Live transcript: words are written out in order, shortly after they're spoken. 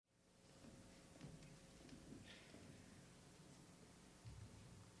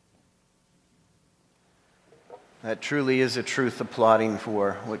That truly is a truth applauding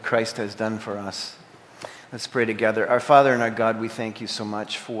for what Christ has done for us. Let's pray together. Our Father and our God, we thank you so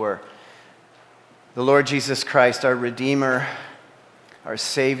much for the Lord Jesus Christ, our Redeemer, our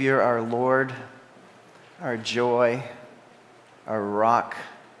Savior, our Lord, our joy, our rock.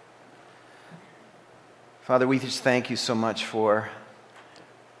 Father, we just thank you so much for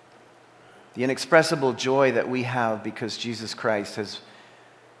the inexpressible joy that we have because Jesus Christ has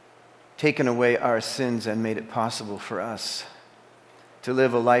taken away our sins and made it possible for us to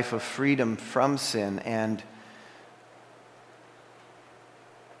live a life of freedom from sin and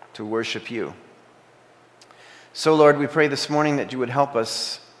to worship you. So, Lord, we pray this morning that you would help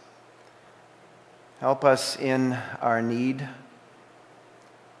us. Help us in our need.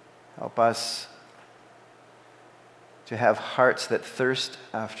 Help us to have hearts that thirst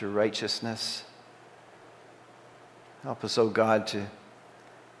after righteousness. Help us, O God, to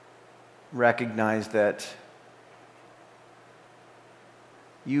recognize that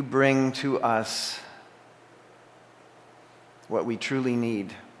you bring to us what we truly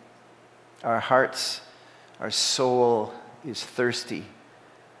need. Our hearts, our soul is thirsty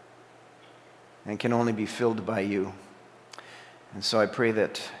and can only be filled by you. And so I pray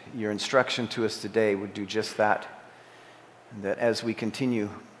that your instruction to us today would do just that. And that as we continue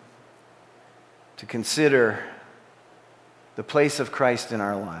to consider the place of Christ in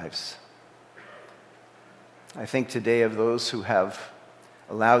our lives, I think today of those who have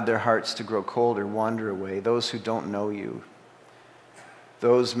allowed their hearts to grow cold or wander away, those who don't know you,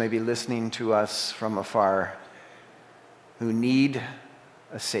 those maybe listening to us from afar who need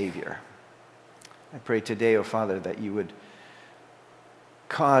a Savior. I pray today, O Father, that you would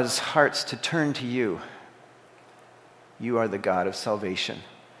cause hearts to turn to you. You are the God of salvation,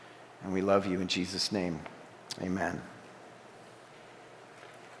 and we love you in Jesus' name. Amen.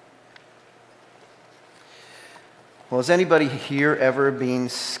 Well, has anybody here ever been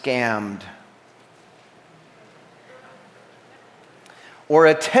scammed? Or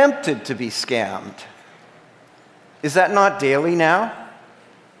attempted to be scammed? Is that not daily now?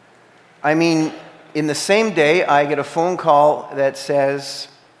 I mean, in the same day, I get a phone call that says,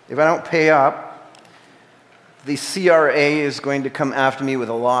 if I don't pay up, the CRA is going to come after me with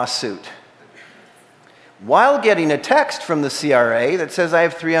a lawsuit. While getting a text from the CRA that says I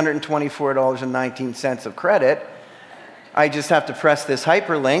have $324.19 of credit, I just have to press this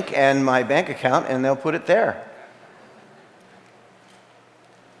hyperlink and my bank account, and they'll put it there.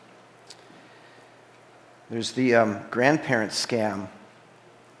 There's the grandparent scam,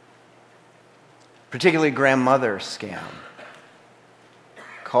 particularly grandmother scam.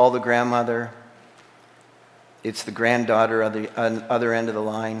 Call the grandmother. It's the granddaughter on the other end of the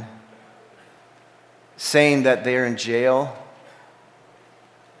line, saying that they're in jail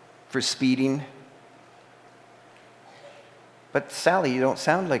for speeding. But Sally, you don't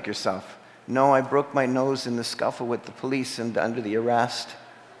sound like yourself. No, I broke my nose in the scuffle with the police and under the arrest.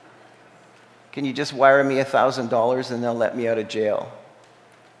 Can you just wire me $1,000 and they'll let me out of jail?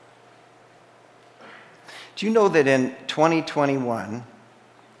 Do you know that in 2021,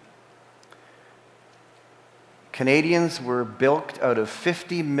 Canadians were bilked out of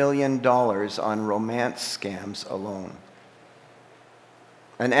 $50 million on romance scams alone?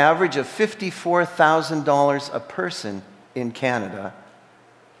 An average of $54,000 a person in Canada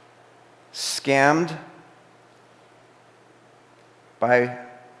scammed by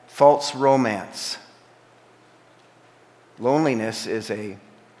false romance. Loneliness is a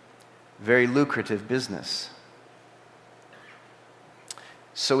very lucrative business.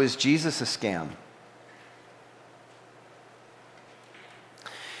 So is Jesus a scam?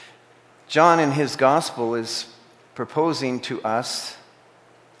 John in his gospel is proposing to us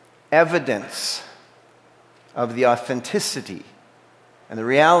evidence of the authenticity and the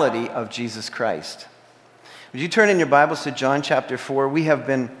reality of Jesus Christ. Would you turn in your Bibles to John chapter 4? We have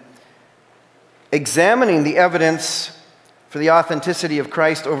been examining the evidence for the authenticity of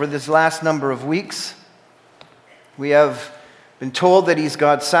Christ over this last number of weeks. We have been told that he's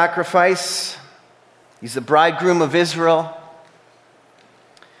God's sacrifice. He's the bridegroom of Israel.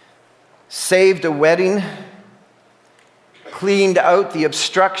 Saved a wedding. Cleaned out the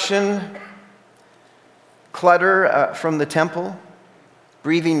obstruction, clutter from the temple.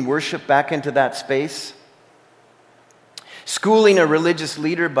 Breathing worship back into that space. Schooling a religious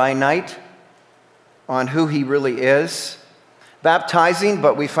leader by night on who he really is. Baptizing,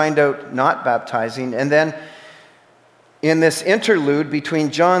 but we find out not baptizing. And then in this interlude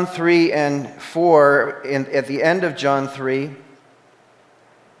between John 3 and 4, at the end of John 3,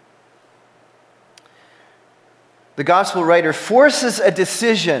 the gospel writer forces a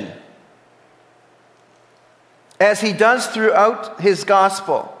decision as he does throughout his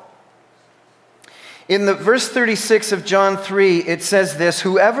gospel. In the verse 36 of John 3, it says this,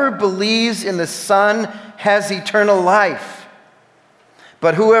 "Whoever believes in the Son has eternal life.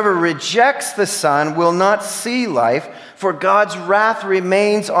 But whoever rejects the Son will not see life, for God's wrath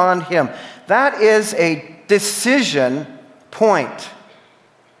remains on him." That is a decision point,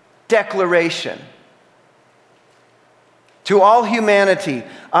 declaration. To all humanity,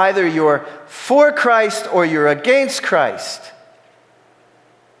 either you're for Christ or you're against Christ.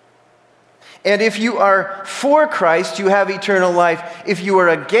 And if you are for Christ, you have eternal life. If you are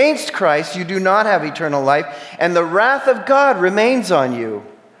against Christ, you do not have eternal life, and the wrath of God remains on you.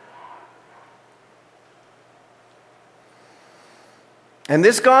 And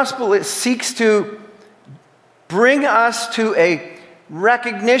this gospel, it seeks to bring us to a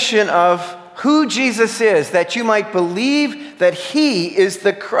recognition of who Jesus is, that you might believe that he is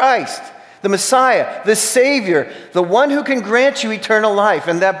the Christ, the Messiah, the Savior, the one who can grant you eternal life,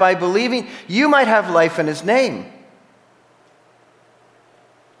 and that by believing you might have life in his name.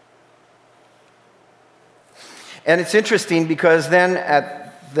 And it's interesting because then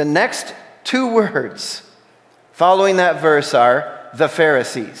at the next two words following that verse are the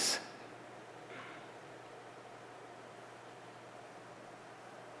Pharisees.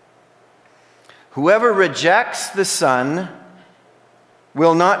 Whoever rejects the Son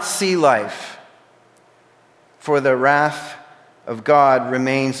will not see life, for the wrath of God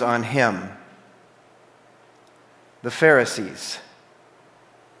remains on him. The Pharisees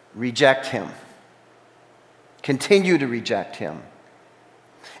reject him, continue to reject him,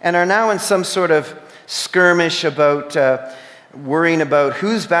 and are now in some sort of skirmish about worrying about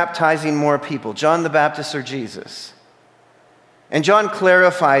who's baptizing more people, John the Baptist or Jesus. And John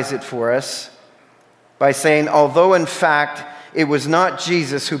clarifies it for us by saying, although in fact it was not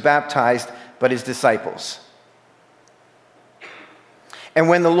Jesus who baptized, but his disciples. And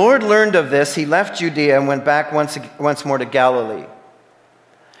when the Lord learned of this, he left Judea and went back once more to Galilee.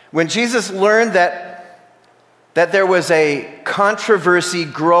 When Jesus learned that there was a controversy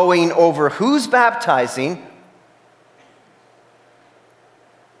growing over who's baptizing,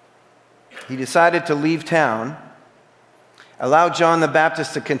 he decided to leave town, allow John the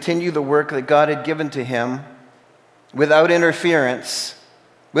Baptist to continue the work that God had given to him without interference,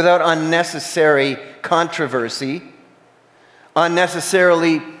 without unnecessary controversy,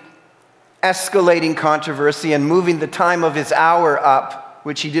 unnecessarily escalating controversy and moving the time of his hour up,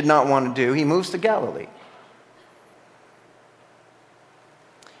 which he did not want to do. He moves to Galilee.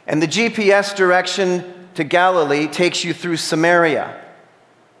 And the GPS direction to Galilee takes you through Samaria.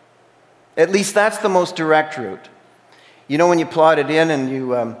 At least that's the most direct route. You know, when you plot it in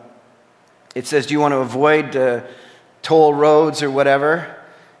and it says, do you want to avoid toll roads or whatever?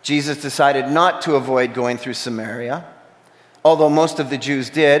 Jesus decided not to avoid going through Samaria. Although most of the Jews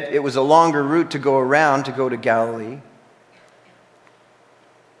did, it was a longer route to go around to go to Galilee.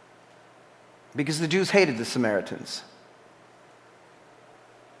 Because the Jews hated the Samaritans.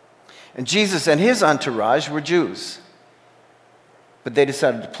 And Jesus and his entourage were Jews. But they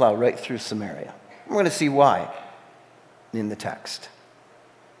decided to plow right through Samaria. We're going to see why in the text.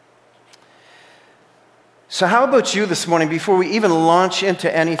 So how about you this morning, before we even launch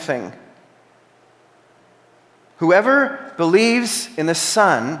into anything? Whoever believes in the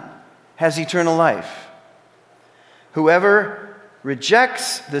Son has eternal life. Whoever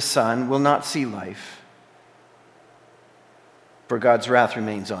rejects the Son will not see life, for God's wrath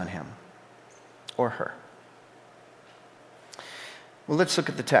remains on him or her. Well, let's look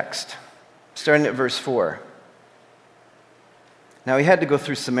at the text, starting at verse 4. Now, he had to go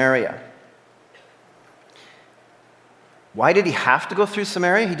through Samaria. Why did he have to go through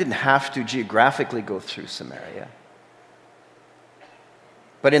Samaria? He didn't have to geographically go through Samaria.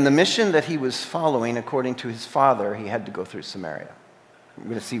 But in the mission that he was following, according to his Father, he had to go through Samaria. We're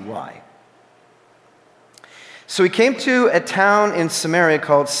going to see why. So he came to a town in Samaria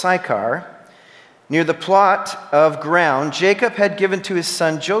called Sychar, near the plot of ground Jacob had given to his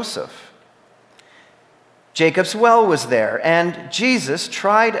son Joseph. Jacob's well was there, and Jesus,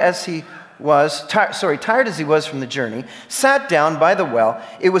 tired as he was from the journey, sat down by the well.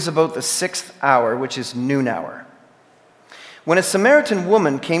 It was about the 6th hour, which is noon hour. When a Samaritan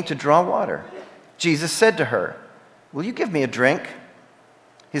woman came to draw water, Jesus said to her, "Will you give me a drink?"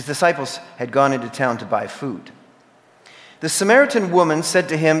 His disciples had gone into town to buy food. The Samaritan woman said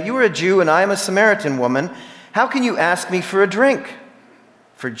to him, "You are a Jew and I am a Samaritan woman. How can you ask me for a drink?"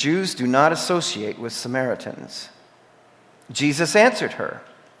 For Jews do not associate with Samaritans. Jesus answered her,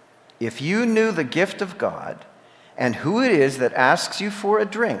 "If you knew the gift of God and who it is that asks you for a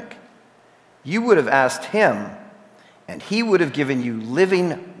drink, you would have asked him, and he would have given you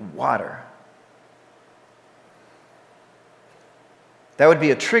living water. That would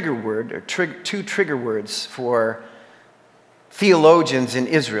be a trigger word, or two trigger words for theologians in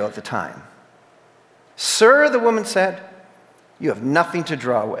Israel at the time. Sir, the woman said, you have nothing to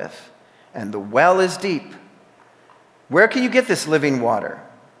draw with, and the well is deep. Where can you get this living water?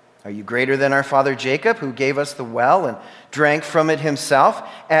 Are you greater than our father Jacob, who gave us the well and drank from it himself,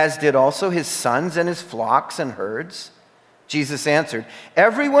 as did also his sons and his flocks and herds? Jesus answered,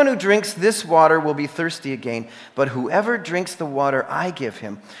 everyone who drinks this water will be thirsty again, but whoever drinks the water I give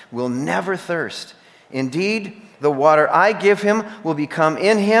him will never thirst. Indeed, the water I give him will become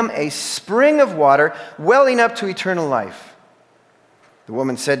in him a spring of water welling up to eternal life. The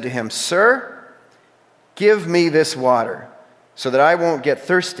woman said to him, Sir, give me this water so that I won't get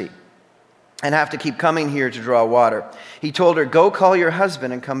thirsty and have to keep coming here to draw water. He told her, Go call your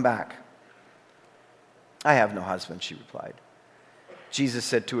husband and come back. I have no husband, she replied. Jesus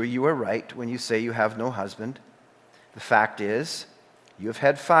said to her, You are right when you say you have no husband. The fact is, you have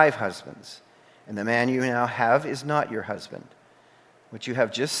had 5 husbands, and the man you now have is not your husband. What you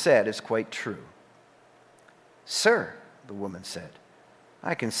have just said is quite true. Sir, the woman said,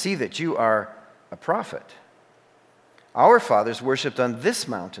 I can see that you are a prophet. Our fathers worshipped on this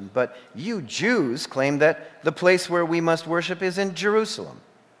mountain, but you Jews claim that the place where we must worship is in Jerusalem.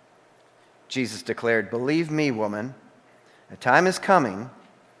 Jesus declared, Believe me, woman, a time is coming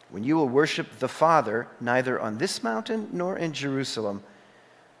when you will worship the Father neither on this mountain nor in Jerusalem.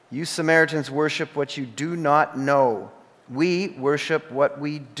 You Samaritans worship what you do not know. We worship what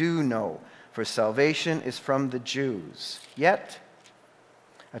we do know, for salvation is from the Jews. Yet,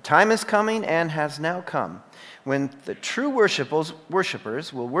 a time is coming and has now come when the true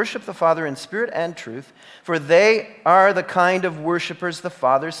worshipers will worship the Father in spirit and truth, for they are the kind of worshipers the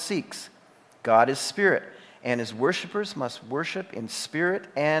Father seeks. God is spirit, and his worshipers must worship in spirit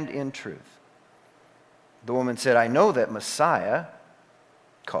and in truth. The woman said, I know that Messiah,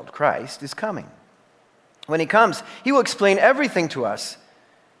 called Christ, is coming. When he comes, he will explain everything to us.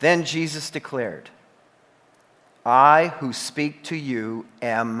 Then Jesus declared, I who speak to you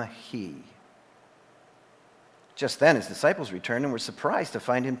am he. Just then his disciples returned and were surprised to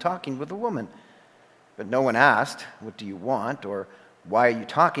find him talking with a woman. But no one asked, What do you want? Or why are you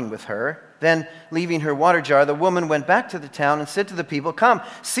talking with her? Then, leaving her water jar, the woman went back to the town and said to the people, Come,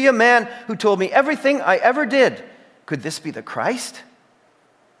 see a man who told me everything I ever did. Could this be the Christ?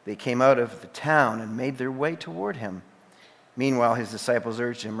 They came out of the town and made their way toward him. Meanwhile, his disciples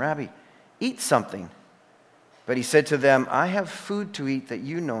urged him, Rabbi, eat something. But he said to them, I have food to eat that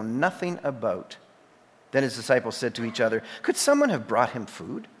you know nothing about. Then his disciples said to each other, Could someone have brought him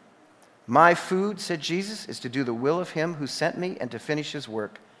food? My food, said Jesus, is to do the will of him who sent me and to finish his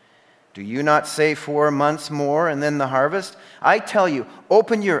work. Do you not say 4 months more and then the harvest? I tell you,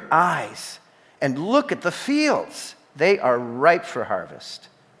 open your eyes and look at the fields. They are ripe for harvest.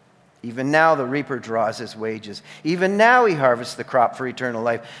 Even now the reaper draws his wages. Even now he harvests the crop for eternal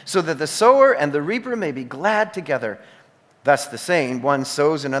life, so that the sower and the reaper may be glad together. Thus the saying, one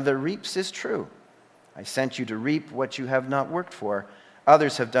sows and another reaps, is true. I sent you to reap what you have not worked for.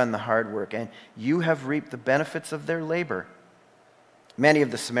 Others have done the hard work, and you have reaped the benefits of their labor. Many of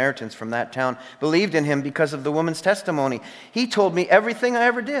the Samaritans from that town believed in him because of the woman's testimony. He told me everything I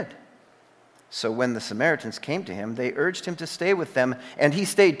ever did. So when the Samaritans came to him, they urged him to stay with them, and he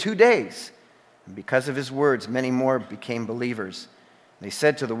stayed 2 days. And because of his words, many more became believers. They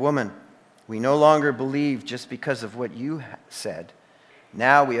said to the woman, We no longer believe just because of what you said.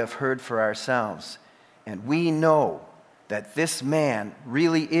 Now we have heard for ourselves, and we know that this man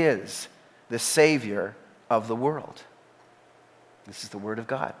really is the Savior of the world. This is the word of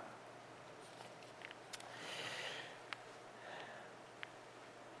God.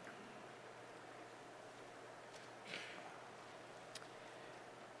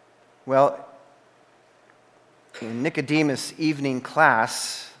 Well, in Nicodemus' evening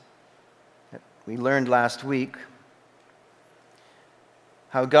class, we learned last week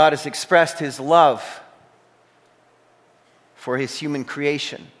how God has expressed his love for his human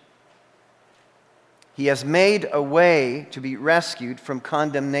creation. He has made a way to be rescued from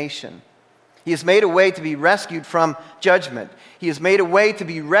condemnation. He has made a way to be rescued from judgment. He has made a way to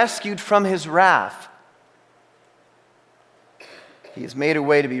be rescued from his wrath. He has made a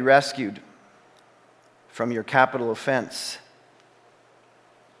way to be rescued from your capital offense.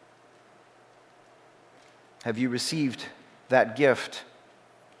 Have you received that gift?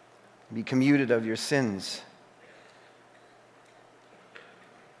 Be commuted of your sins.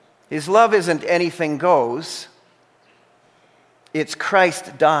 His love isn't anything goes. It's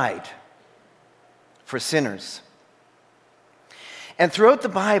Christ died for sinners. And throughout the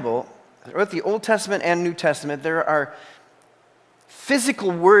Bible, throughout the Old Testament and New Testament, there are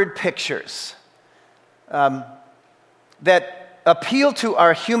physical word pictures that appeal to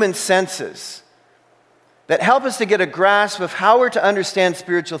our human senses, that help us to get a grasp of how we're to understand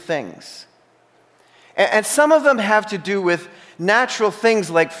spiritual things. And some of them have to do with natural things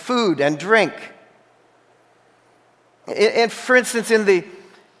like food and drink. And for instance, in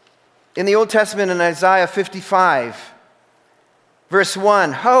the Old Testament, in Isaiah 55, verse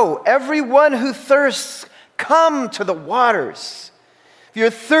 1, "Ho, everyone who thirsts, come to the waters. If you're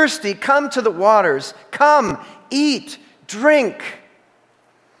thirsty, come to the waters. Come, eat, drink."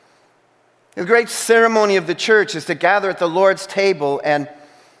 The great ceremony of the church is to gather at the Lord's table and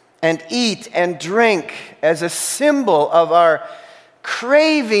eat and drink as a symbol of our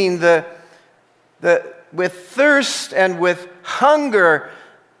craving with thirst and with hunger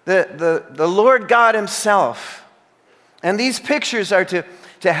the Lord God himself. And these pictures are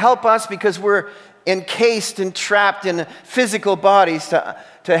to help us, because we're encased and trapped in physical bodies,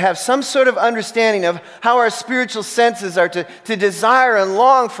 to have some sort of understanding of how our spiritual senses are to desire and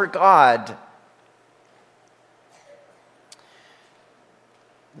long for God.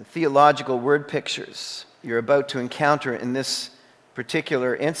 The theological word pictures you're about to encounter in this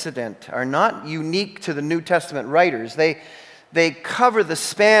particular incident are not unique to the New Testament writers. They cover the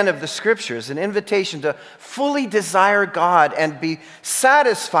span of the Scriptures, an invitation to fully desire God and be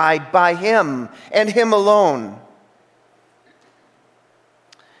satisfied by Him and Him alone.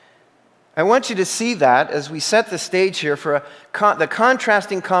 I want you to see that as we set the stage here for the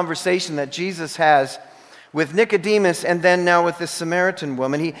contrasting conversation that Jesus has with Nicodemus and then now with this Samaritan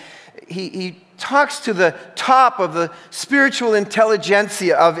woman. He talks to the top of the spiritual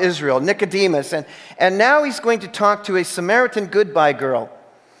intelligentsia of Israel, Nicodemus, and now he's going to talk to a Samaritan goodbye girl.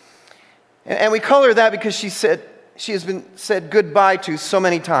 And we call her that because she has been said goodbye to so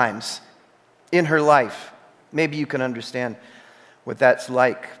many times in her life. Maybe you can understand what that's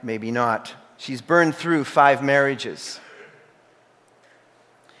like, maybe not. She's burned through 5 marriages.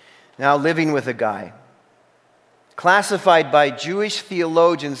 Now living with a guy. Classified by Jewish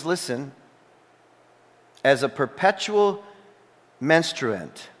theologians, listen, as a perpetual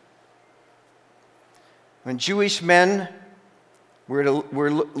menstruant. When Jewish men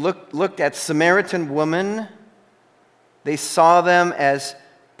looked at Samaritan women, they saw them as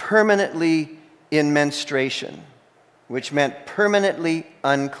permanently in menstruation, which meant permanently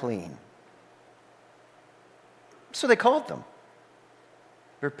unclean. So they called them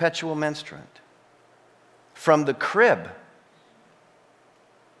perpetual menstruant. From the crib.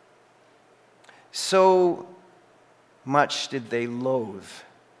 So much did they loathe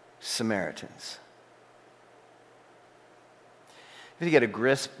Samaritans. If you get a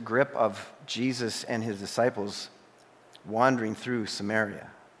grip of Jesus and his disciples wandering through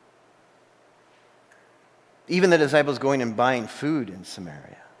Samaria, even the disciples going and buying food in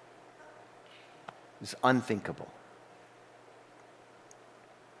Samaria, is unthinkable.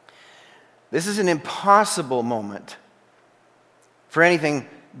 This is an impossible moment for anything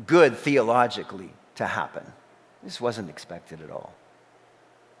good theologically to happen. This wasn't expected at all.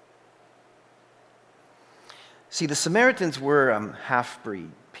 See, the Samaritans were half-breed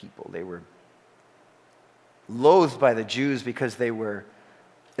people. They were loathed by the Jews because they were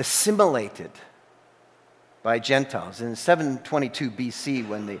assimilated by Gentiles. In 722 BC,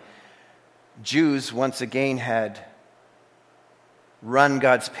 when the Jews once again had run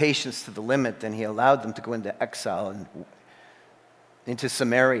God's patience to the limit, then he allowed them to go into exile and into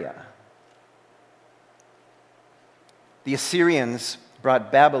Samaria. The Assyrians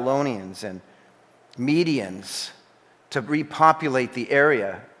brought Babylonians and Medians to repopulate the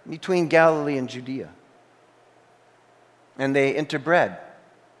area between Galilee and Judea. And they interbred.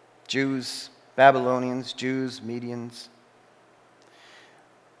 Jews, Babylonians, Jews, Medians.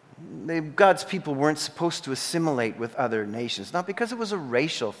 God's people weren't supposed to assimilate with other nations, not because it was a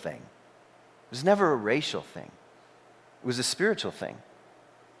racial thing. It was never a racial thing. It was a spiritual thing.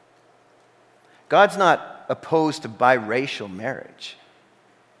 God's not opposed to biracial marriage.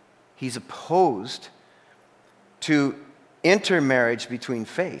 He's opposed to intermarriage between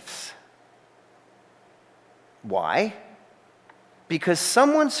faiths. Why? Because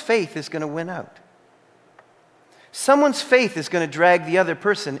someone's faith is going to win out. Someone's faith is going to drag the other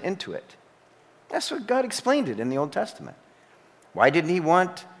person into it. That's what God explained it in the Old Testament. Why didn't he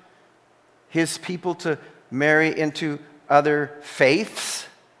want his people to marry into other faiths?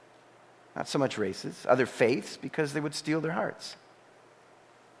 Not so much races, other faiths, because they would steal their hearts.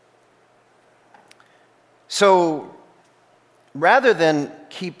 So, rather than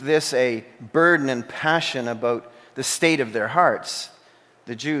keep this a burden and passion about the state of their hearts,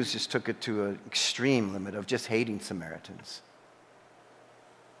 the Jews just took it to an extreme limit of just hating Samaritans.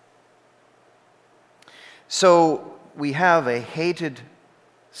 So we have a hated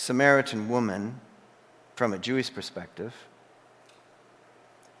Samaritan woman from a Jewish perspective,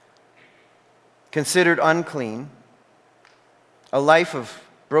 considered unclean, a life of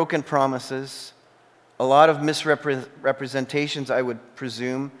broken promises, a lot of misrepresentations, I would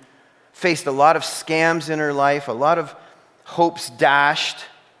presume, faced a lot of scams in her life, a lot of hopes dashed,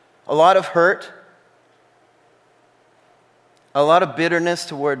 a lot of hurt, a lot of bitterness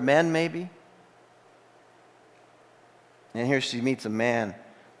toward men maybe. And here she meets a man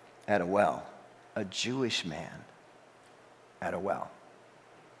at a well, a Jewish man at a well.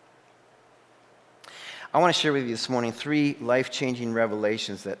 I want to share with you this morning 3 life-changing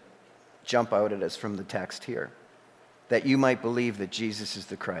revelations that jump out at us from the text here, that you might believe that Jesus is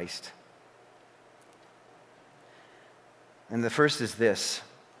the Christ. And the first is this: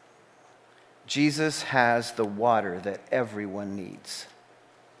 Jesus has the water that everyone needs.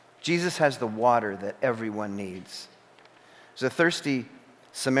 Jesus has the water that everyone needs. There's a thirsty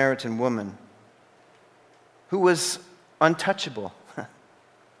Samaritan woman who was untouchable.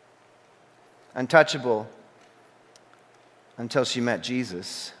 Untouchable until she met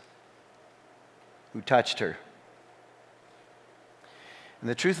Jesus, who touched her. And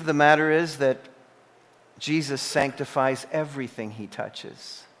the truth of the matter is that Jesus sanctifies everything he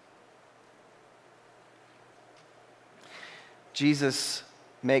touches. Jesus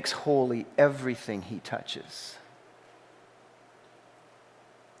makes holy everything he touches.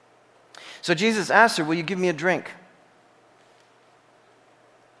 So Jesus asked her, "Will you give me a drink?"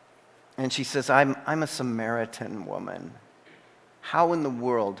 And she says, I'm a Samaritan woman. How in the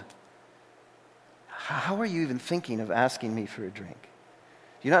world, how are you even thinking of asking me for a drink?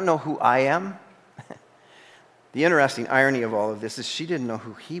 Do you not know who I am? The interesting irony of all of this is she didn't know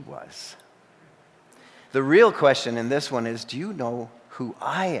who he was. The real question in this one is, do you know who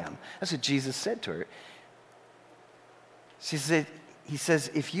I am? That's what Jesus said to her. He says,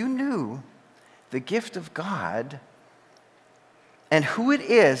 if you knew the gift of God and who it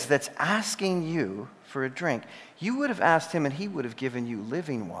is that's asking you for a drink, you would have asked him and he would have given you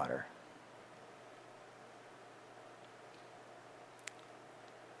living water.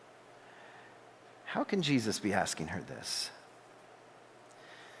 How can Jesus be asking her this?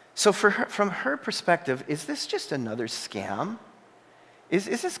 So from her perspective, is this just another scam? Is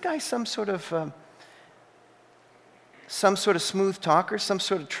this guy some sort of smooth talker, some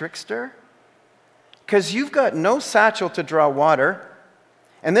sort of trickster? Because you've got no satchel to draw water,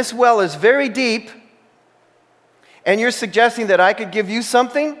 and this well is very deep, and you're suggesting that I could give you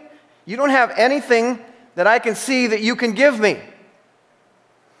something? You don't have anything that I can see that you can give me.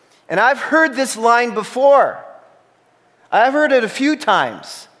 And I've heard this line before. I've heard it a few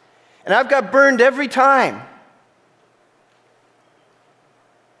times, and I've got burned every time.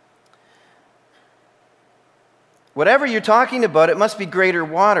 Whatever you're talking about, it must be greater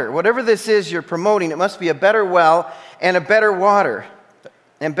water. Whatever this is you're promoting, it must be a better well and a better water.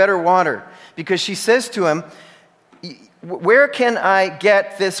 And better water. Because she says to him, where can I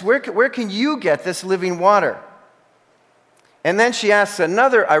get this? Where can you get this living water? And then she asks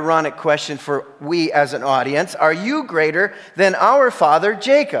another ironic question for we as an audience. Are you greater than our father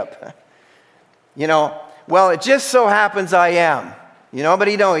Jacob? Well, it just so happens I am. But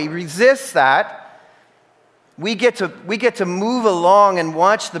he resists that. We get to move along and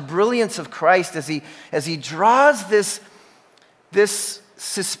watch the brilliance of Christ as he draws this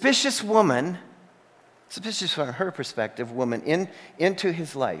suspicious from her perspective, woman into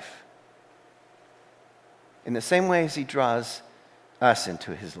his life. In the same way as he draws us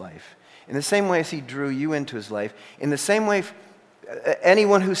into his life. In the same way as he drew you into his life. In the same way,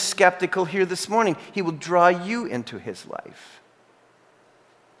 anyone who's skeptical here this morning, he will draw you into his life.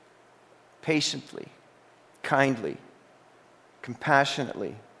 Patiently. Kindly,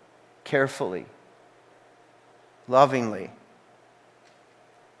 compassionately, carefully, lovingly.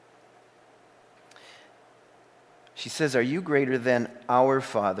 She says, are you greater than our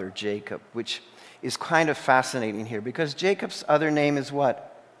father Jacob? Which is kind of fascinating here because Jacob's other name is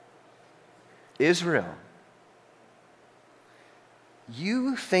what? Israel.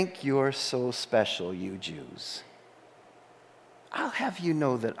 You think you're so special, you Jews. I'll have you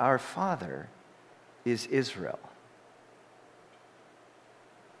know that our father is Israel.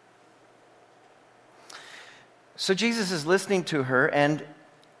 So Jesus is listening to her, and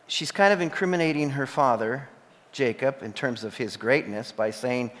she's kind of incriminating her father, Jacob, in terms of his greatness by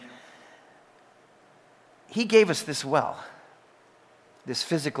saying, he gave us this well, this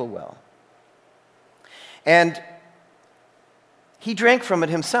physical well. And He drank from it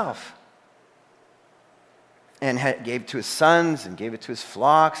himself and gave it to his sons and gave it to his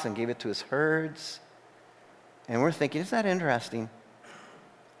flocks and gave it to his herds. And we're thinking, isn't that interesting?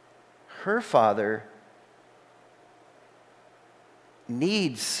 Her father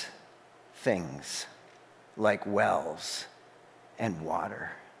needs things like wells and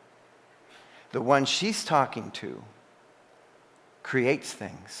water. The one she's talking to creates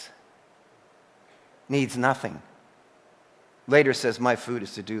things, needs nothing. Later says, my food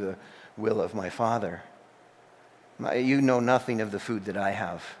is to do the will of my Father. You know nothing of the food that I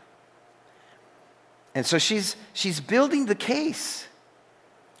have. And so she's building the case.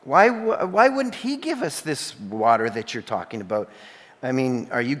 Why wouldn't he give us this water that you're talking about? I mean,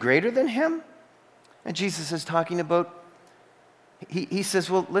 are you greater than him? And Jesus is talking about, he says,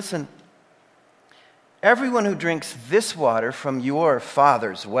 well, listen, everyone who drinks this water from your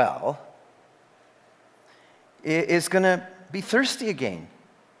Father's well is going to be thirsty again.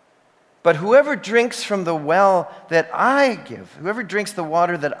 But whoever drinks from the well that I give, whoever drinks the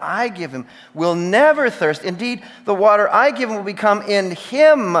water that I give him, will never thirst. Indeed, the water I give him will become in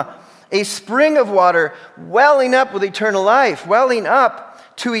him a spring of water welling up with eternal life, welling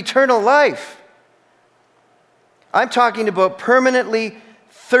up to eternal life. I'm talking about permanently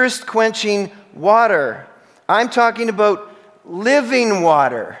thirst-quenching water. I'm talking about living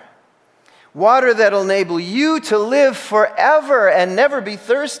water. Water that will enable you to live forever and never be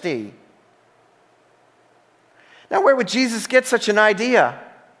thirsty. Now, where would Jesus get such an idea?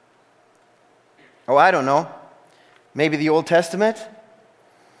 Oh, I don't know. Maybe the Old Testament?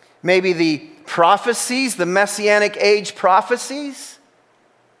 Maybe the prophecies, the Messianic age prophecies?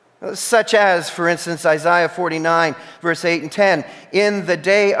 Such as, for instance, Isaiah 49, verse 8 and 10. In the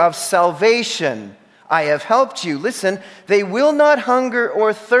day of salvation, I have helped you. Listen, they will not hunger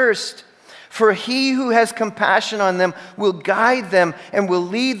or thirst, for he who has compassion on them will guide them and will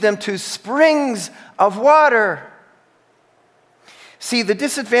lead them to springs of water. See, the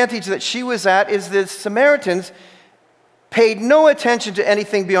disadvantage that she was at is the Samaritans paid no attention to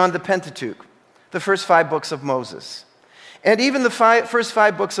anything beyond the Pentateuch, the first 5 books of Moses. And even the first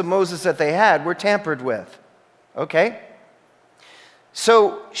 5 books of Moses that they had were tampered with. Okay?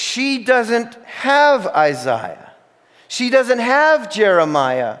 So she doesn't have Isaiah. She doesn't have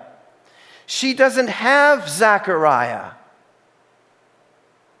Jeremiah. She doesn't have Zechariah.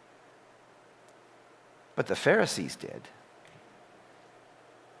 But the Pharisees did.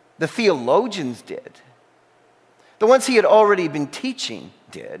 The theologians did. The ones he had already been teaching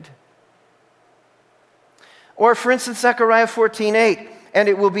did. Or, for instance, Zechariah 14:8, and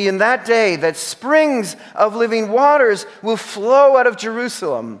it will be in that day that springs of living waters will flow out of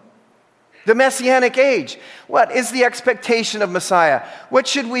Jerusalem. The Messianic age. What is the expectation of Messiah? What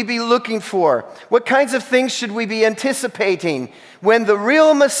should we be looking for? What kinds of things should we be anticipating? When the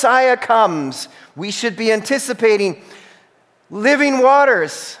real Messiah comes, we should be anticipating living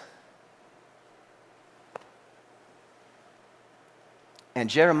waters. And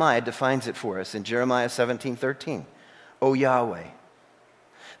Jeremiah defines it for us in Jeremiah 17:13. O Yahweh,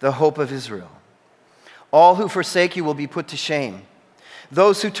 the hope of Israel, all who forsake you will be put to shame.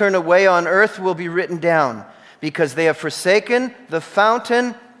 Those who turn away on earth will be written down, because they have forsaken the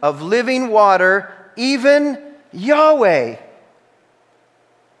fountain of living water, even Yahweh.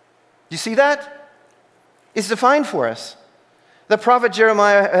 You see that? It's defined for us. The prophet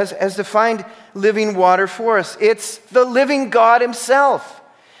Jeremiah has defined living water for us. It's the living God himself.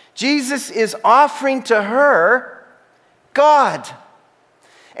 Jesus is offering to her God.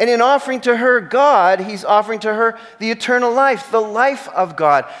 And in offering to her God, he's offering to her the eternal life, the life of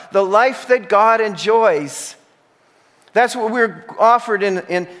God, the life that God enjoys. That's what we're offered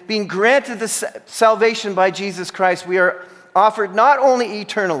in being granted the salvation by Jesus Christ. We are offered not only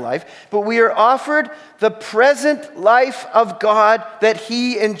eternal life, but we are offered the present life of God that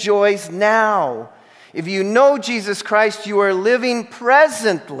he enjoys now. If you know Jesus Christ, you are living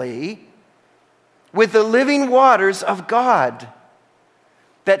presently with the living waters of God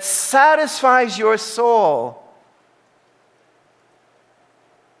that satisfies your soul.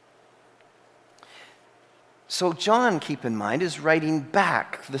 So John, keep in mind, is writing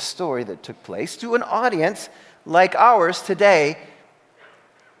back the story that took place to an audience like ours today,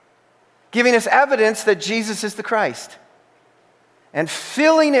 giving us evidence that Jesus is the Christ, and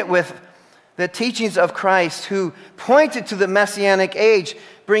filling it with the teachings of Christ who pointed to the Messianic age,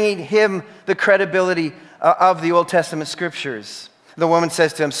 bringing him the credibility of the Old Testament scriptures. The woman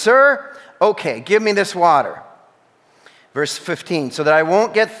says to him, "Sir, okay, give me this water." Verse 15, so that I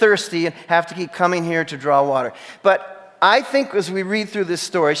won't get thirsty and have to keep coming here to draw water. But I think as we read through this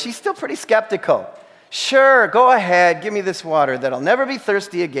story, she's still pretty skeptical. Sure, go ahead. Give me this water that I'll never be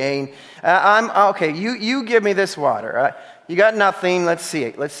thirsty again. Okay. You give me this water. You got nothing. Let's see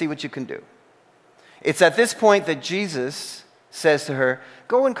it. Let's see what you can do. It's at this point that Jesus says to her,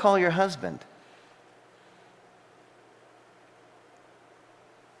 go and call your husband.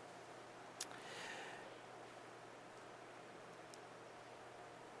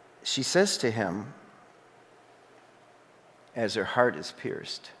 She says to him, as her heart is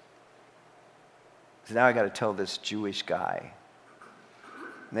pierced, so now I got to tell this Jewish guy.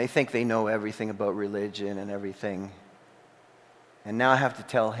 And they think they know everything about religion and everything. And now I have to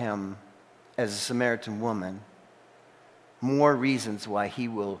tell him, as a Samaritan woman, more reasons why he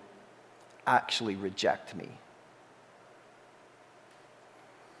will actually reject me.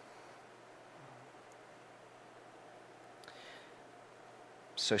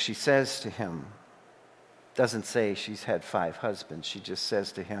 So she says to him, doesn't say she's had 5 husbands. She just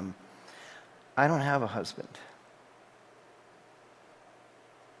says to him, I don't have a husband.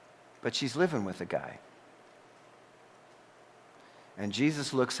 But she's living with a guy. And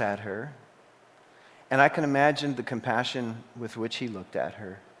Jesus looks at her, and I can imagine the compassion with which he looked at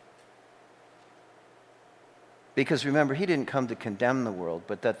her. Because remember, he didn't come to condemn the world,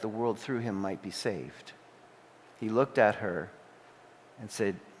 but that the world through him might be saved. He looked at her and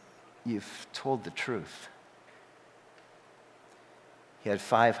said, you've told the truth. He had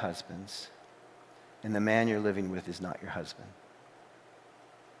 5 husbands, and the man you're living with is not your husband.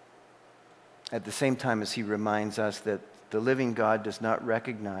 At the same time as he reminds us that the living God does not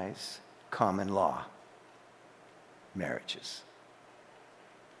recognize common law marriages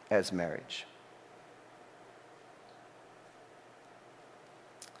as marriage.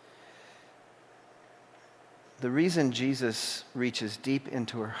 The reason Jesus reaches deep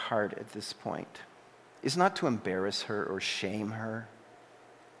into her heart at this point is not to embarrass her or shame her,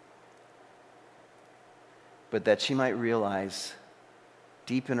 but that she might realize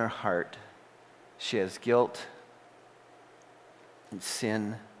deep in her heart she has guilt and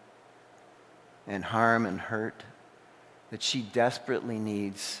sin and harm and hurt that she desperately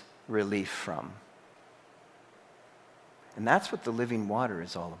needs relief from. And that's what the living water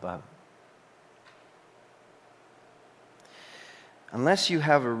is all about. Unless you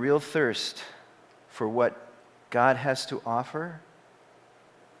have a real thirst for what God has to offer,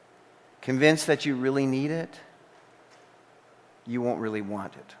 convinced that you really need it, you won't really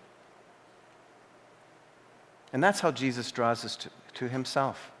want it. And that's how Jesus draws us to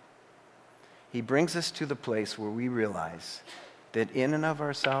himself. He brings us to the place where we realize that in and of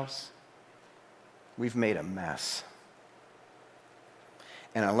ourselves, we've made a mess.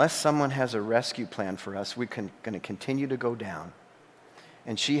 And unless someone has a rescue plan for us, we're going to continue to go down.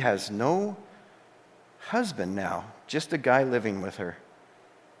 And she has no husband now, just a guy living with her,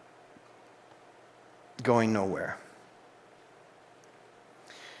 going nowhere.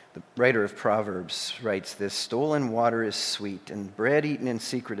 The writer of Proverbs writes this, stolen water is sweet, and bread eaten in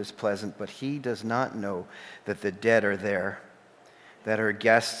secret is pleasant, but he does not know that the dead are there, that her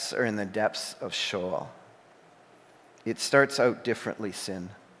guests are in the depths of Sheol. It starts out differently,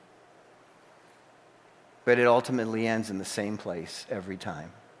 sin. But it ultimately ends in the same place every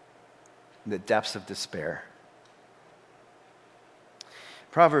time, in the depths of despair.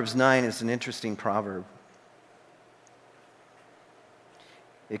 Proverbs 9 is an interesting proverb.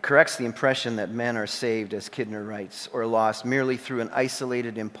 It corrects the impression that men are saved, as Kidner writes, or lost merely through an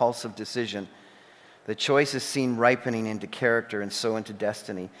isolated, impulsive decision. The choice is seen ripening into character and so into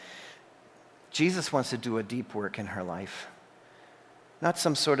destiny. Jesus wants to do a deep work in her life. Not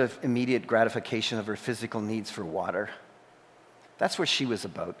some sort of immediate gratification of her physical needs for water. That's what she was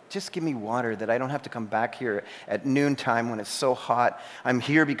about. Just give me water that I don't have to come back here at noontime when it's so hot. I'm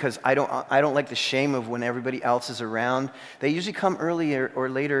here because I don't like the shame of when everybody else is around. They usually come earlier or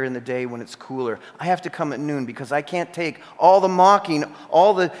later in the day when it's cooler. I have to come at noon because I can't take all the mocking,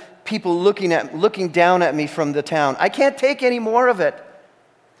 all the people looking down at me from the town. I can't take any more of it.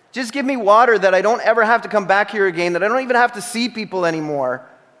 Just give me water that I don't ever have to come back here again, that I don't even have to see people anymore.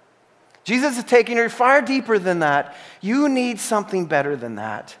 Jesus is taking her far deeper than that. You need something better than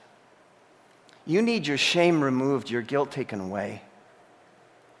that. You need your shame removed, your guilt taken away.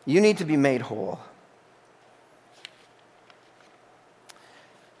 You need to be made whole.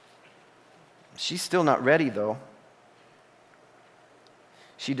 She's still not ready, though.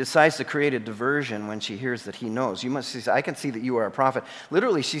 She decides to create a diversion when she hears that he knows. I can see that you are a prophet.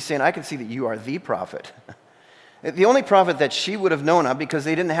 Literally, she's saying, I can see that you are the prophet. The only prophet that she would have known of, because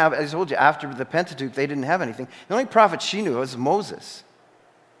they didn't have, as I told you, after the Pentateuch, they didn't have anything. The only prophet she knew was Moses.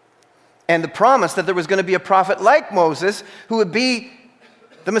 And the promise that there was going to be a prophet like Moses who would be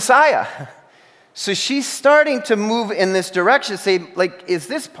the Messiah. So she's starting to move in this direction, say, like, is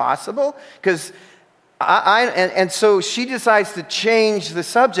this possible? Because so she decides to change the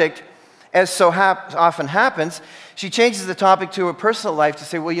subject, as so often happens. She changes the topic to her personal life to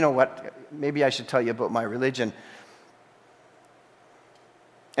say, well, you know what, maybe I should tell you about my religion.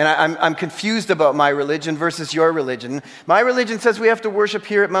 And I'm confused about my religion versus your religion. My religion says we have to worship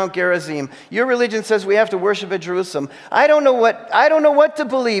here at Mount Gerizim. Your religion says we have to worship at Jerusalem. I don't know what to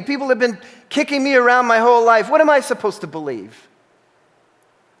believe. People have been kicking me around my whole life. What am I supposed to believe?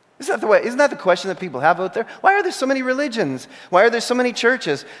 Isn't that the question that people have out there? Why are there so many religions? Why are there so many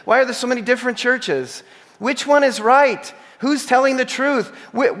churches? Why are there so many different churches? Which one is right? Who's telling the truth?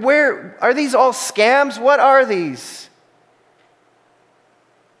 Where are these all scams? What are these?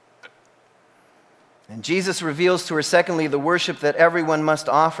 And Jesus reveals to her, secondly, the worship that everyone must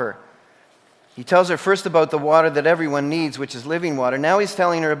offer. He tells her first about the water that everyone needs, which is living water. Now he's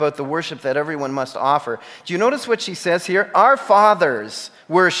telling her about the worship that everyone must offer. Do you notice what she says here? Our fathers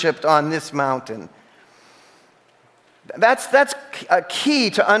worshipped on this mountain. That's a key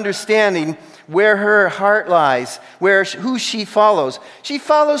to understanding where her heart lies, who she follows. She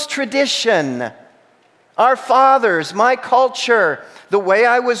follows tradition. Our fathers, my culture, the way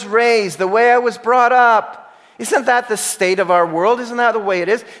I was raised, the way I was brought up. Isn't that the state of our world? Isn't that the way it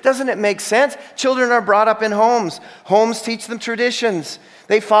is? Doesn't it make sense? Children are brought up in homes. Homes teach them traditions.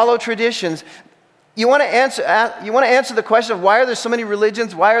 They follow traditions. You want to answer the question of why are there so many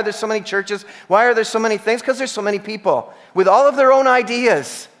religions? Why are there so many churches? Why are there so many things? Because there's so many people with all of their own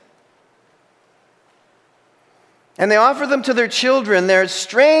ideas. And they offer them to their children, their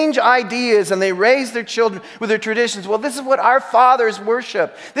strange ideas, and they raise their children with their traditions. Well, this is what our fathers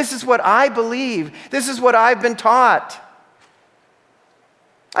worship. This is what I believe. This is what I've been taught.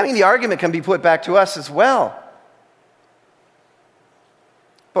 I mean, the argument can be put back to us as well.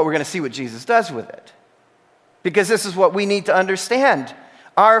 But we're going to see what Jesus does with it. Because this is what we need to understand.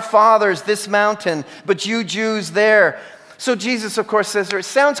 Our fathers, this mountain, but you Jews there. So Jesus, of course, says, it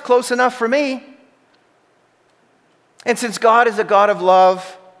sounds close enough for me. And since God is a God of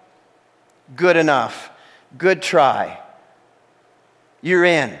love, good enough. Good try. You're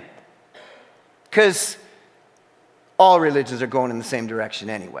in. Because all religions are going in the same direction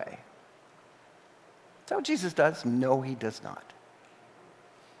anyway. Is that what Jesus does? No, he does not.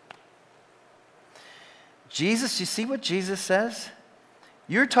 Jesus, you see what Jesus says?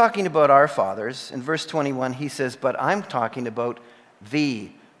 You're talking about our fathers. In verse 21, he says, but I'm talking about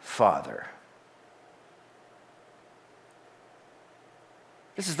the Father.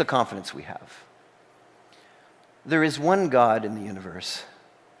 This is the confidence we have. There is one God in the universe.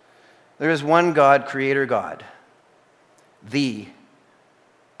 There is one God, Creator God. The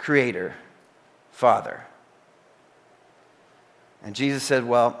Creator Father. And Jesus said,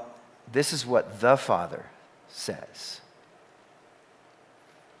 well, this is what the Father says.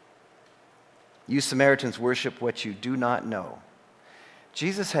 You Samaritans worship what you do not know.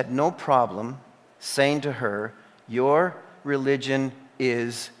 Jesus had no problem saying to her, your religion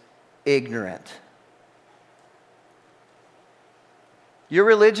is ignorant. Your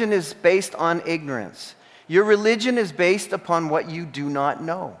religion is based on ignorance. Your religion is based upon what you do not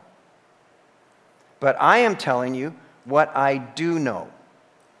know. But I am telling you what I do know.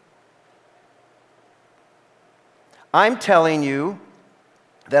 I'm telling you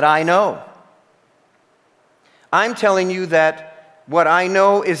that I know. I'm telling you that what I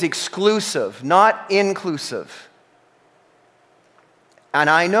know is exclusive, not inclusive. And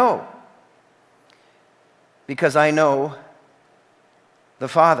I know because I know the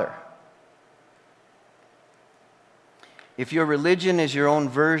Father. If your religion is your own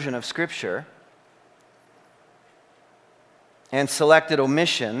version of Scripture and selected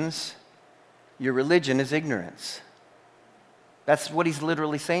omissions, your religion is ignorance. That's what he's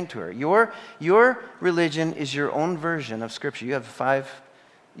literally saying to her. Your religion is your own version of Scripture. You have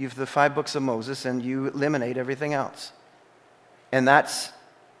the 5 books of Moses, and you eliminate everything else. And that's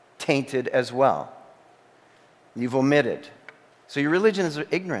tainted as well. You've omitted. So your religion is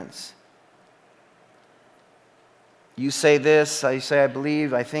ignorance. You say this, I say I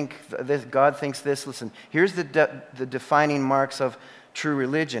believe, I think this, God thinks this. Listen, here's the defining marks of true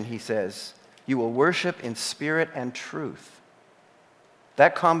religion, he says. You will worship in spirit and truth.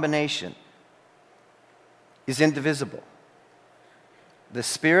 That combination is indivisible. The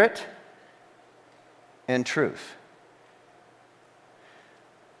Spirit and truth.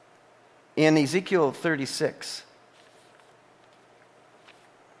 In Ezekiel 36,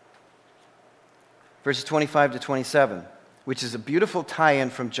 verses 25 to 27, which is a beautiful tie-in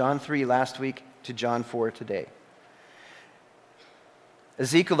from John 3 last week to John 4 today.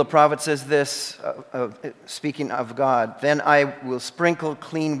 Ezekiel the prophet says this, speaking of God, "Then I will sprinkle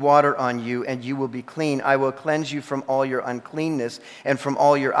clean water on you, and you will be clean. I will cleanse you from all your uncleanness and from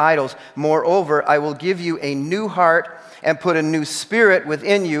all your idols. Moreover, I will give you a new heart and put a new spirit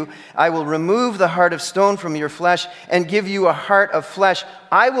within you. I will remove the heart of stone from your flesh and give you a heart of flesh.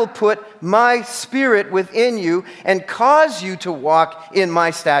 I will put my spirit within you and cause you to walk in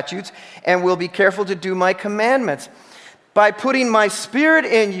my statutes and will be careful to do my commandments. By putting my spirit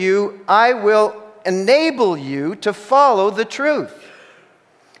in you, I will enable you to follow the truth.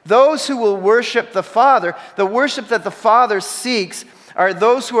 Those who will worship the Father, the worship that the Father seeks, are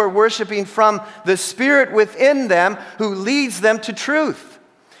those who are worshiping from the Spirit within them who leads them to truth.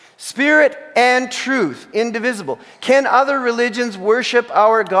 Spirit and truth, indivisible. Can other religions worship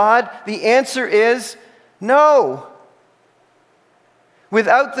our God? The answer is no.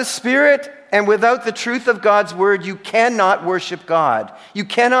 Without the Spirit and without the truth of God's word, you cannot worship God. You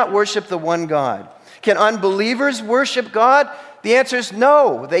cannot worship the one God. Can unbelievers worship God? The answer is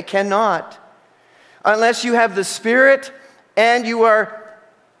no, they cannot. Unless you have the Spirit and you are,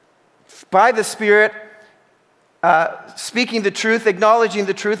 by the Spirit, speaking the truth, acknowledging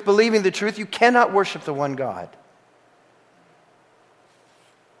the truth, believing the truth, you cannot worship the one God.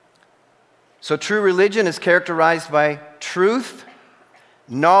 So true religion is characterized by truth,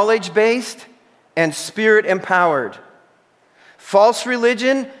 knowledge-based, and spirit-empowered. False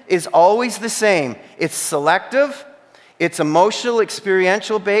religion is always the same. It's selective, it's emotional,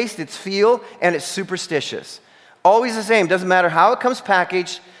 experiential-based, it's feel, and it's superstitious. Always the same. Doesn't matter how it comes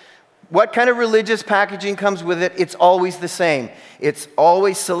packaged, what kind of religious packaging comes with it, it's always the same. It's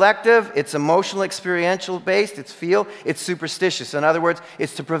always selective, it's emotional, experiential-based, it's feel, it's superstitious. In other words,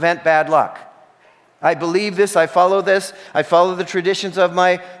 it's to prevent bad luck. I believe this, I follow the traditions of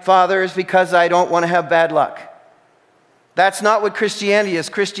my fathers because I don't want to have bad luck. That's not what Christianity is.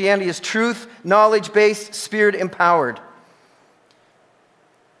 Christianity is truth, knowledge-based, spirit-empowered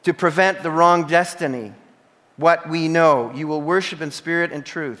to prevent the wrong destiny. What we know, you will worship in spirit and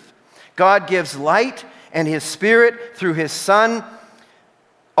truth. God gives light and His Spirit through His Son,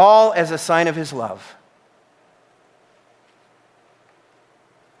 all as a sign of His love.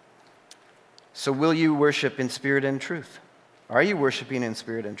 So will you worship in spirit and truth? Are you worshiping in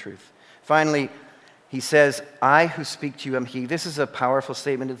spirit and truth? Finally, he says, I who speak to you am He. This is a powerful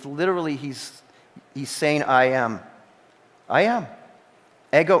statement. It's literally, he's saying, I am. I am.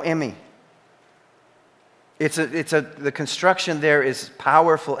 Ego eimi. The construction there is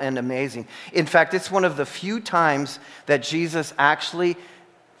powerful and amazing. In fact, it's one of the few times that Jesus actually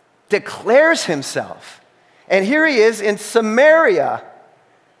declares Himself. And here He is in Samaria.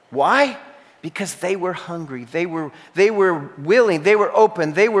 Why? Because they were hungry, they were willing, they were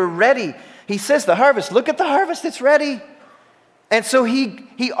open, they were ready. He says the harvest, look at the harvest, it's ready. And so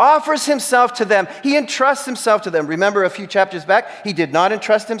he offers Himself to them. He entrusts Himself to them. Remember a few chapters back, He did not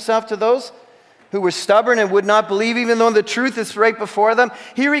entrust Himself to those who were stubborn and would not believe even though the truth is right before them.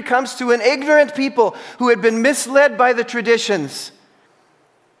 Here He comes to an ignorant people who had been misled by the traditions.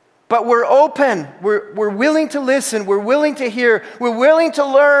 But we're open, we're willing to listen, we're willing to hear, we're willing to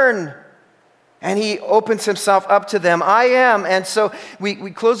learn. And He opens Himself up to them. I am. And so we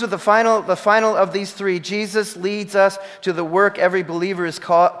close with the final of these three. Jesus leads us to the work every believer is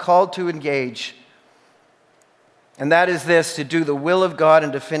called to engage. And that is this, to do the will of God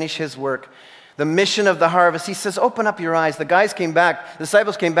and to finish His work. The mission of the harvest. He says, open up your eyes. The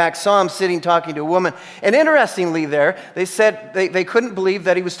disciples came back, saw Him sitting talking to a woman. And interestingly there, they said they couldn't believe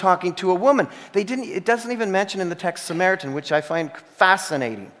that He was talking to a woman. It doesn't even mention in the text Samaritan, which I find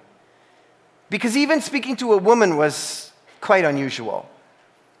fascinating. Because even speaking to a woman was quite unusual.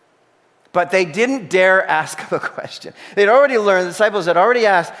 But they didn't dare ask Him a question. They'd already learned, the disciples had already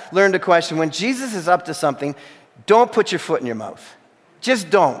learned a question. When Jesus is up to something, don't put your foot in your mouth. Just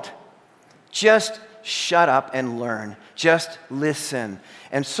don't. Just shut up and learn. Just listen.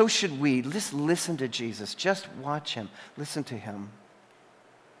 And so should we. Just listen to Jesus. Just watch Him. Listen to Him.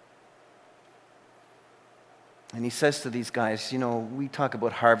 And He says to these guys, we talk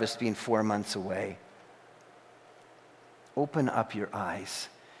about harvest being 4 months away. Open up your eyes.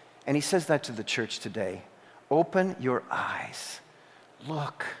 And He says that to the church today. Open your eyes.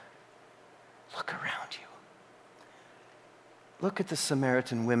 Look. Look around you. Look at the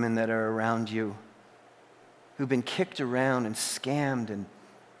Samaritan women that are around you who've been kicked around and scammed and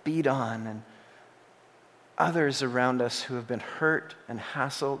beat on, and others around us who have been hurt and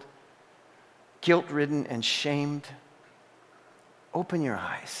hassled, guilt-ridden and shamed. Open your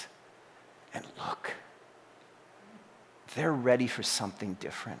eyes and look. They're ready for something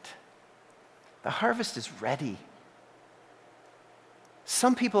different. The harvest is ready.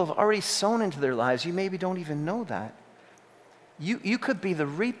 Some people have already sown into their lives. You maybe don't even know that. You could be the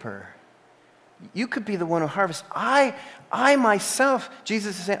reaper. You could be the one who harvests. I myself,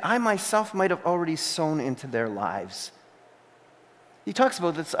 Jesus is saying, I myself might have already sown into their lives. He talks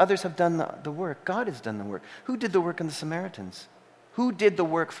about this, others have done the work. God has done the work. Who did the work in the Samaritans? Who did the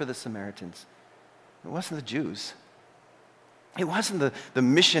work for the Samaritans? It wasn't the Jews. It wasn't the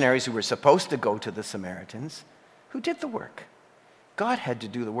missionaries who were supposed to go to the Samaritans. Who did the work? God had to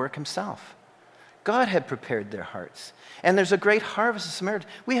do the work himself. God had prepared their hearts. And there's a great harvest of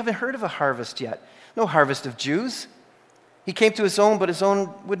Samaritans. We haven't heard of a harvest yet. No harvest of Jews. He came to his own, but his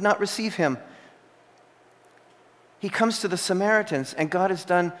own would not receive him. He comes to the Samaritans, and God has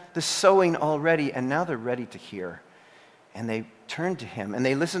done the sowing already, and now they're ready to hear. And they turn to him, and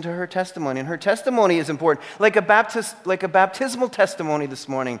they listen to her testimony. And her testimony is important, like a baptismal testimony this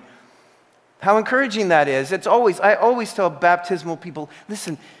morning. How encouraging that is. I always tell baptismal people,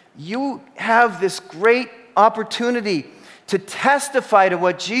 listen, you have this great opportunity to testify to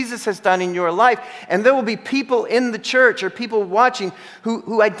what Jesus has done in your life. And there will be people in the church or people watching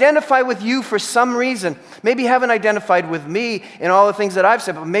who identify with you for some reason. Maybe haven't identified with me in all the things that I've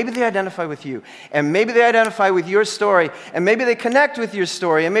said, but maybe they identify with you. And maybe they identify with your story. And maybe they connect with your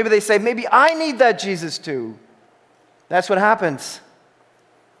story. And maybe they say, maybe I need that Jesus too. That's what happens.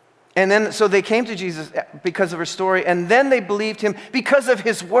 And then, so they came to Jesus because of her story, and then they believed him because of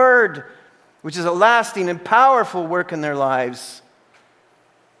his word, which is a lasting and powerful work in their lives.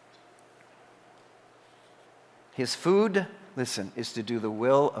 His food, listen, is to do the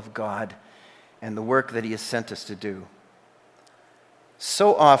will of God and the work that he has sent us to do.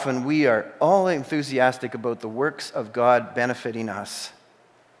 So often we are all enthusiastic about the works of God benefiting us,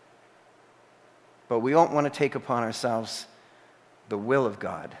 but we don't want to take upon ourselves the will of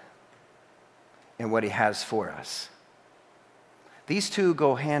God and what he has for us. These two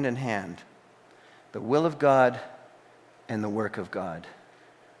go hand in hand. The will of God and the work of God.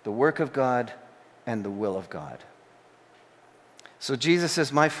 The work of God and the will of God. So Jesus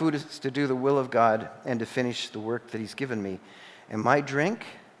says, my food is to do the will of God and to finish the work that he's given me. And my drink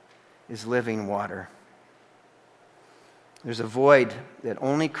is living water. There's a void that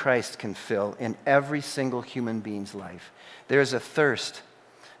only Christ can fill in every single human being's life. There's a thirst,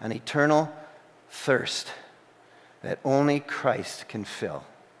 an eternal thirst that only Christ can fill.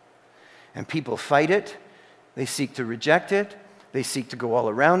 And people fight it. They seek to reject it. They seek to go all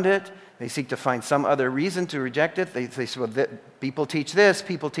around it. They seek to find some other reason to reject it. They say, well, people teach this,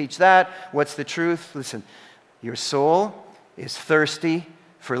 people teach that. What's the truth? Listen, your soul is thirsty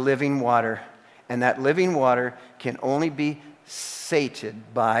for living water. And that living water can only be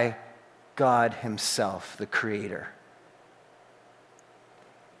sated by God himself, the Creator.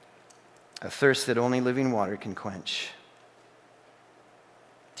 A thirst that only living water can quench.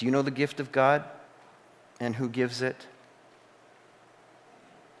 Do you know the gift of God and who gives it?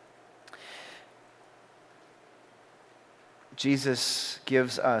 Jesus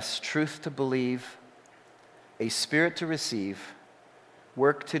gives us truth to believe, a spirit to receive,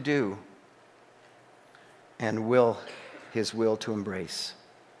 work to do, and his will to embrace.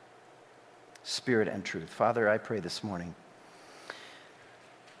 Spirit and truth. Father, I pray this morning,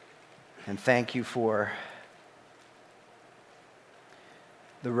 and thank you for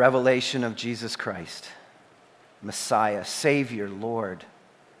the revelation of Jesus Christ, Messiah, Savior, Lord,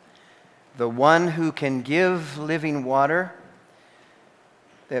 the one who can give living water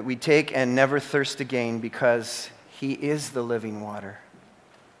that we take and never thirst again, because he is the living water.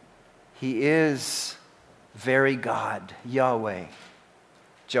 He is very God, Yahweh,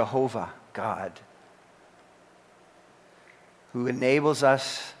 Jehovah, God, who enables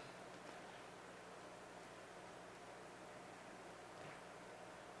us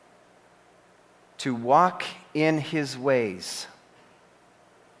to walk in his ways.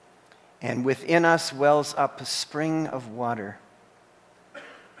 And within us wells up a spring of water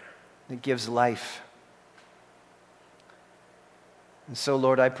that gives life. And so,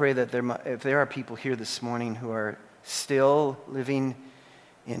 Lord, I pray that if there are people here this morning who are still living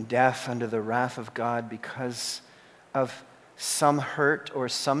in death under the wrath of God because of some hurt or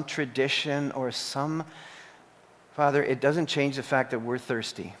some tradition or some, Father, it doesn't change the fact that we're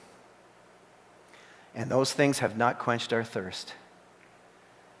thirsty. And those things have not quenched our thirst.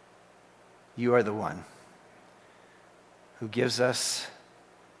 You are the one who gives us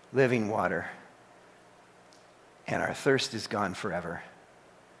living water, and our thirst is gone forever.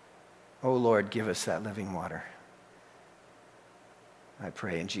 Oh Lord, give us that living water. I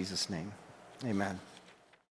pray in Jesus' name. Amen.